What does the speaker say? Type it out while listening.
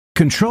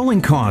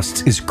Controlling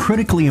costs is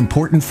critically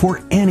important for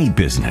any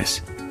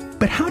business.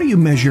 But how do you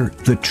measure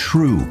the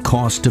true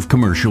cost of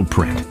commercial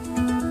print?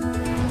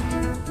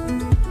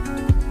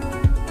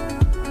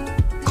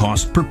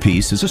 Cost per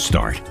piece is a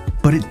start,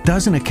 but it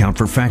doesn't account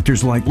for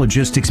factors like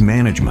logistics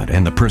management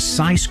and the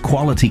precise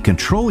quality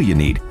control you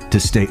need to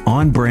stay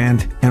on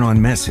brand and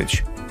on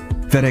message.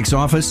 FedEx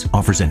Office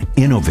offers an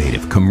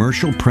innovative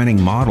commercial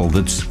printing model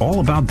that's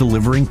all about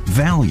delivering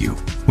value,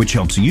 which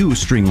helps you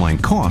streamline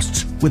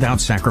costs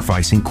without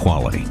sacrificing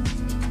quality.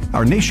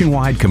 Our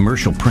nationwide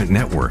commercial print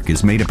network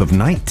is made up of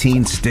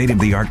 19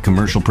 state-of-the-art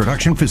commercial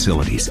production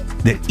facilities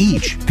that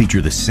each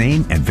feature the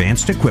same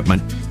advanced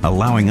equipment,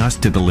 allowing us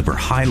to deliver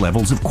high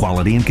levels of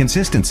quality and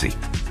consistency.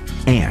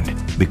 And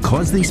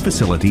because these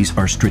facilities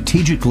are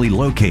strategically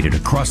located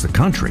across the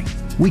country,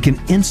 we can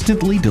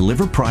instantly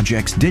deliver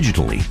projects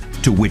digitally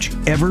to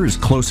whichever is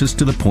closest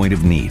to the point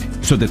of need,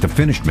 so that the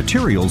finished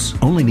materials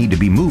only need to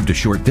be moved a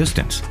short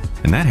distance.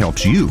 And that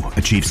helps you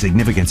achieve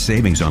significant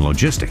savings on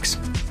logistics.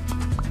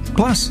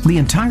 Plus, the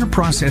entire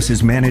process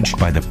is managed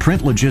by the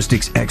print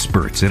logistics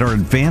experts at our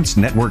Advanced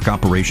Network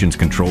Operations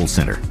Control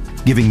Center,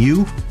 giving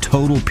you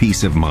total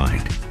peace of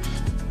mind.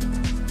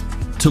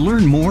 To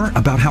learn more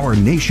about how our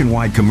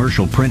nationwide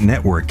commercial print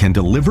network can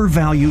deliver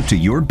value to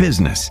your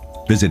business,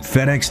 visit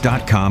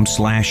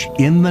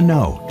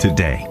fedex.com/intheknow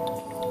today.